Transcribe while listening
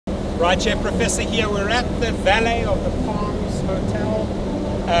Rideshare Professor here. We're at the Valet of the Palms Hotel.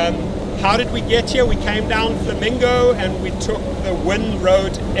 How did we get here? We came down Flamingo and we took the Wynn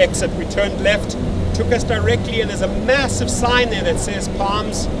Road exit. We turned left, took us directly, and there's a massive sign there that says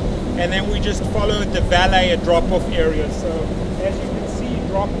Palms, and then we just followed the Valet and drop-off area. So as you can see,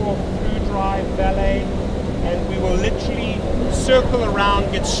 drop-off, through drive, Valet, and we will literally circle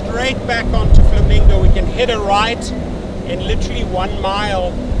around, get straight back onto Flamingo. We can hit a right, in literally 1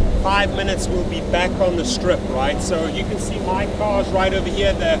 mile, 5 minutes we'll be back on the strip, right? So you can see my car's right over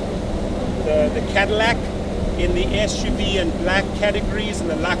here, the Cadillac, in the SUV and black categories and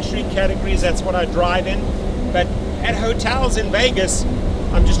the luxury categories. That's what I drive in. But at hotels in Vegas,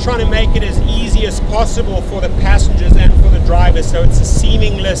 I'm just trying to make it as easy as possible for the passengers and for the drivers, so it's a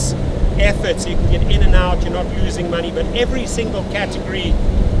seamless effort, so you can get in and out, you're not losing money. But every single category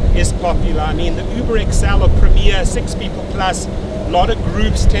is popular. I mean, the Uber XL or Premier, 6 people plus, a lot of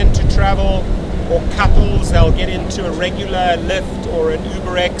groups tend to travel, or couples, they'll get into a regular Lyft or an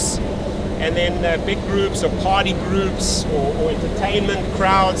UberX, and then big groups or party groups or entertainment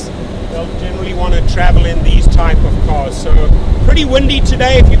crowds, they'll generally want to travel in these type of cars. So pretty windy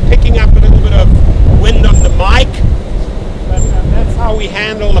today if you're picking up a little bit of wind on the mic, but that's how we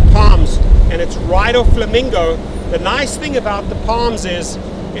handle the Palms, and it's right off Flamingo. The nice thing about the Palms is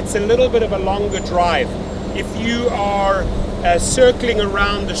it's a little bit of a longer drive. If you are circling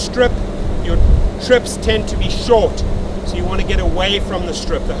around the strip, your trips tend to be short, so you want to get away from the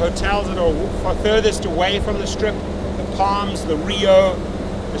strip. The hotels that are furthest away from the strip, the Palms, the Rio,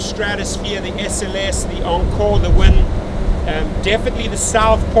 the Stratosphere, the SLS, the Encore, the Wynn, definitely the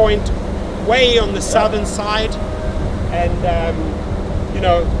South Point, way on the southern side, and you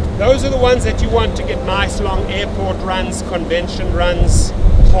know, those are the ones that you want to get nice long airport runs, convention runs,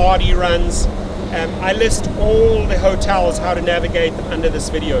 party runs. I list all the hotels, how to navigate them under this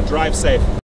video. Drive safe.